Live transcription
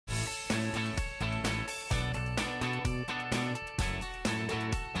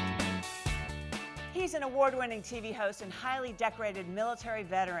He's an award-winning TV host and highly decorated military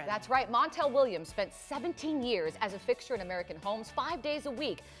veteran. That's right. Montel Williams spent 17 years as a fixture in American homes, 5 days a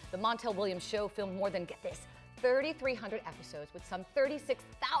week. The Montel Williams Show filmed more than, get this, 3,300 episodes with some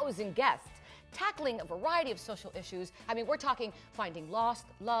 36,000 guests, tackling a variety of social issues. I mean, we're talking finding lost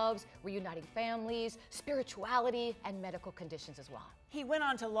loves, reuniting families, spirituality, and medical conditions as well. He went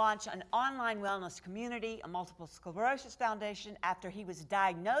on to launch an online wellness community, a multiple sclerosis foundation after he was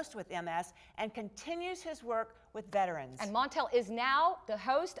diagnosed with MS, and continues his work with veterans. And Montel is now the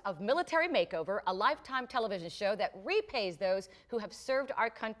host of Military Makeover, a lifetime television show that repays those who have served our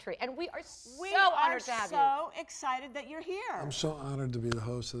country. And we are so honored to have you. We are so excited that you're here. I'm so honored to be the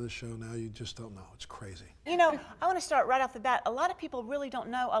host of this show now. You just don't know. It's crazy. You know, I want to start right off the bat. A lot of people really don't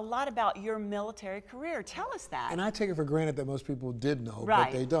know a lot about your military career. Tell us that. And I take it for granted that most people did know,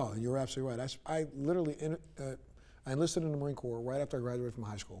 right, but they don't. You're absolutely right. I literally I enlisted in the Marine Corps right after I graduated from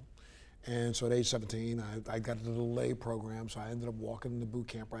high school. And so at age 17, I got into the delay program, so I ended up walking into boot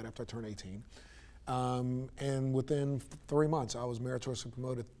camp right after I turned 18. And within 3 months, I was meritoriously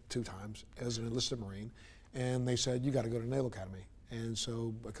promoted 2 times as an enlisted Marine. And they said, you got to go to Naval Academy. And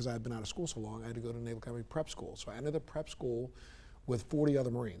so, because I had been out of school so long, I had to go to Naval Academy Prep School. So I entered the prep school with 40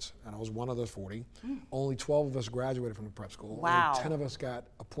 other Marines, and I was one of those 40. Only 12 of us graduated from the prep school. Wow. Only 10 of us got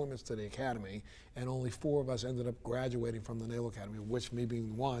appointments to the academy, and only 4 of us ended up graduating from the Naval Academy, which me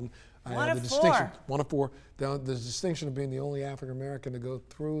being one, I had the distinction. One of 4. The distinction of being the only African American to go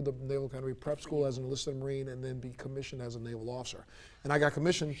through the Naval Academy Prep School as an enlisted Marine and then be commissioned as a naval officer. And I got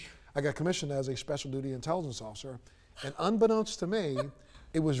commissioned as a special duty intelligence officer, and unbeknownst to me,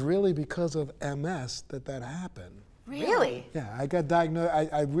 it was really because of MS that happened. Really? Yeah, I got diagnosed.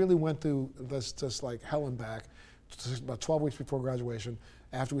 I really went through this just like hell and back. About 12 weeks before graduation,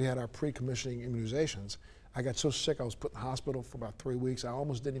 after we had our pre-commissioning immunizations, I got so sick I was put in the hospital for about 3 weeks. I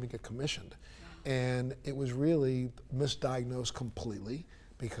almost didn't even get commissioned. And it was really misdiagnosed completely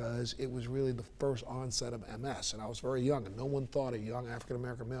because it was really the first onset of MS. And I was very young, and no one thought a young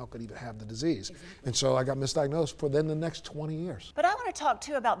African-American male could even have the disease. Exactly. And so I got misdiagnosed for then the next 20 years. But I want to talk,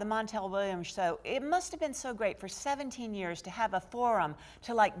 too, about the Montel Williams Show. It must have been so great for 17 years to have a forum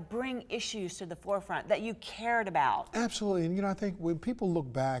to, like, bring issues to the forefront that you cared about. Absolutely. And, you know, I think when people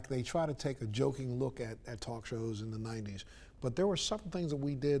look back, they try to take a joking look at talk shows in the 90s. But there were several things that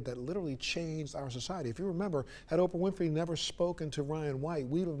we did that literally changed our society. If you remember, had Oprah Winfrey never spoken to Ryan White,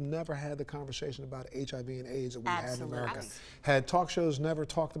 we would have never had the conversation about HIV and AIDS that we had in America. Had talk shows never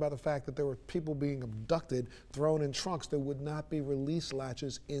talked about the fact that there were people being abducted, thrown in trunks, there would not be release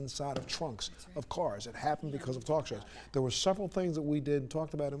latches inside of trunks of cars. It happened because of talk shows. There were several things that we did and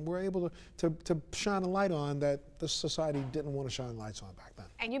talked about, and we're able to shine a light on that the society didn't want to shine lights on back then.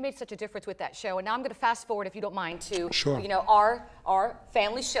 And you made such a difference with that show. And now I'm going to fast forward, if you don't mind, to sure, you know, our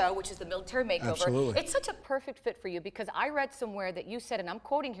family show, which is the Military Makeover. Absolutely. It's such a perfect fit for you because I read somewhere that you said, and I'm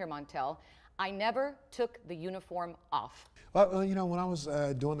quoting here, Montel, I never took the uniform off. Well, you know, when I was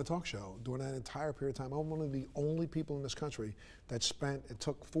doing the talk show, during that entire period of time, I'm one of the only people in this country that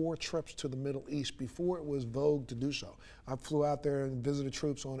took 4 trips to the Middle East before it was vogue to do so. I flew out there and visited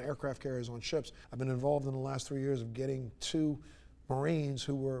troops on aircraft carriers, on ships. I've been involved in the last 3 years of getting 2 Marines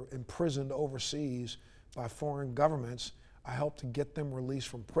who were imprisoned overseas by foreign governments. I helped to get them released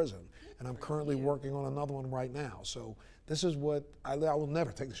from prison, and I'm currently working on another one right now. So this is what I will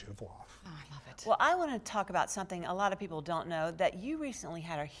never take this uniform off. Oh, I love it. Well, I want to talk about something a lot of people don't know, that you recently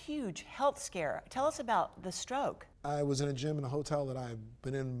had a huge health scare. Tell us about the stroke. I was in a gym in a hotel that I've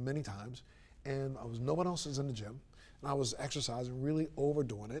been in many times, and no one else was in the gym, and I was exercising, really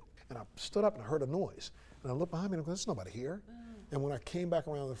overdoing it, and I stood up and I heard a noise, and I looked behind me and I go, there's nobody here. And when I came back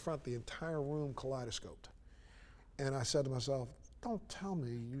around the front, the entire room kaleidoscoped. And I said to myself, don't tell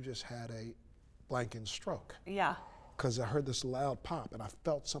me you just had a blanking stroke. Yeah. Because I heard this loud pop, and I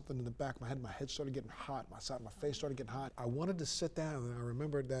felt something in the back of my head. My head started getting hot. My side of my face started getting hot. I wanted to sit down, and I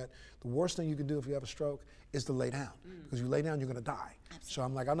remembered that the worst thing you can do if you have a stroke is to lay down. Because you lay down, you're going to die. Absolutely. So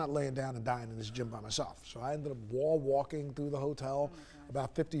I'm like, I'm not laying down and dying in this gym by myself. So I ended up walking through the hotel,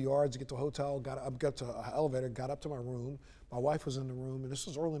 about 50 yards to get to the hotel, got to an elevator, got up to my room. My wife was in the room, and this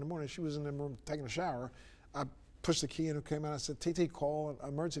was early in the morning. She was in the room taking a shower. I pushed the key and it came out. I said, TT, call an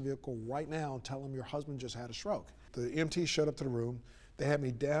emergency vehicle right now and tell them your husband just had a stroke. The EMT showed up to the room. They had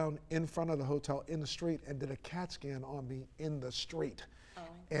me down in front of the hotel in the street and did a CAT scan on me in the street. Oh,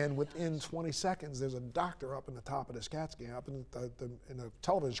 and within 20 seconds, there's a doctor up in the top of this CAT scan, up in the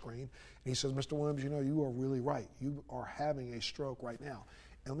television screen, and he says, Mr. Williams, you know, you are really right. You are having a stroke right now.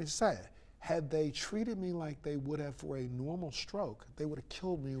 And let me just say, had they treated me like they would have for a normal stroke, they would have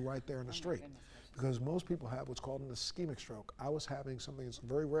killed me right there in the street. because most people have what's called an ischemic stroke. I was having something, it's a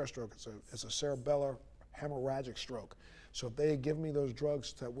very rare stroke, it's a cerebellar hemorrhagic stroke. So if they had given me those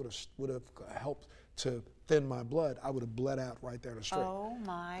drugs that would have helped to thin my blood, I would have bled out right there in the street. Oh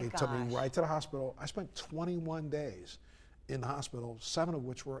my gosh. They took me right to the hospital. I spent 21 days in the hospital, 7 of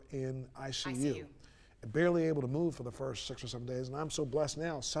which were in ICU. Barely able to move for the first 6 or 7 days, and I'm so blessed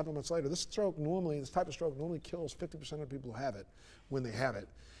now, 7 months later. This type of stroke normally kills 50% of people who have it when they have it.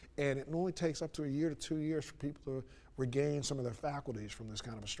 And it normally takes up to a year to 2 years for people to regain some of their faculties from this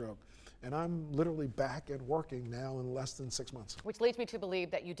kind of a stroke. And I'm literally back and working now in less than 6 months. Which leads me to believe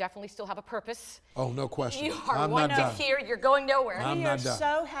that you definitely still have a purpose. Oh, no question. You are one of here, you're going nowhere. We are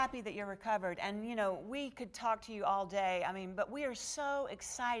so happy that you're recovered. And you know, we could talk to you all day. I mean, but we are so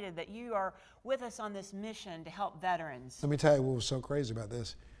excited that you are with us on this mission to help veterans. Let me tell you what was so crazy about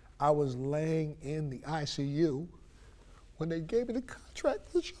this. I was laying in the ICU when they gave me the contract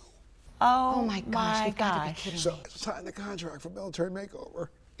for the show. Oh my gosh, you've got to be kidding me. So I signed the contract for Military Makeover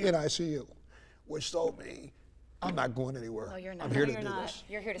in ICU, which told me I'm not going anywhere. No, you're not. I'm here to do this.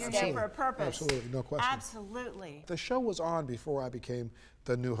 You're here to You're stay. here for a purpose. Absolutely, no question. Absolutely. The show was on before I became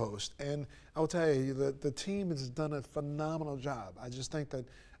the new host, and I will tell you, the team has done a phenomenal job. I just think that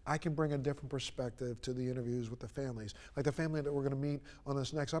I can bring a different perspective to the interviews with the families. Like the family that we're going to meet on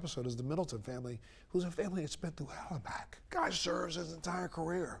this next episode is the Middleton family, who's a family that's been through hell and back. Guy serves his entire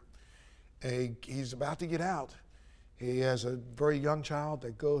career. He's about to get out. He has a very young child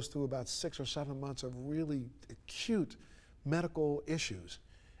that goes through about 6 or 7 months of really acute medical issues.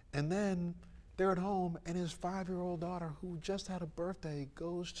 And then they're at home, and his 5-year-old daughter, who just had a birthday,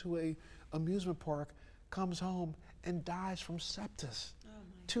 goes to a amusement park, comes home, and dies from sepsis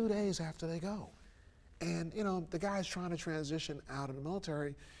 2 days after they go. And you know, the guy's trying to transition out of the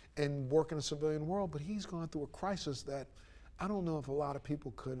military and work in a civilian world, but he's gone through a crisis that I don't know if a lot of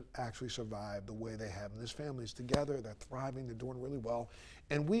people could actually survive the way they have. And this family's together, they're thriving, they're doing really well.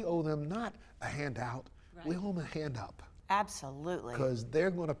 And we owe them not a handout, we owe them a hand up. Absolutely. Because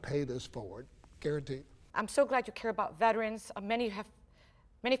they're going to pay this forward, guaranteed. I'm so glad you care about veterans. Many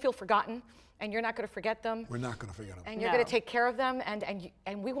feel forgotten, and you're not going to forget them. We're not going to forget them. And you're going to take care of them,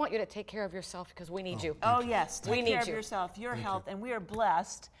 and we want you to take care of yourself because we need you. Oh yes, take care of you. yourself, your health, and we are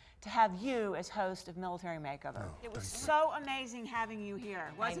blessed to have you as host of Military Makeover. It was so amazing having you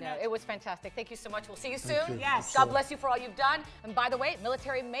here, wasn't it? It was fantastic. Thank you so much. We'll see you soon. Yes. God bless you for all you've done. And by the way,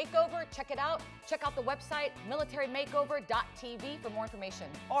 Military Makeover, check it out. Check out the website, militarymakeover.tv for more information.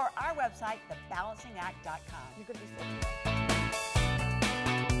 Or our website, thebalancingact.com. You're going to be so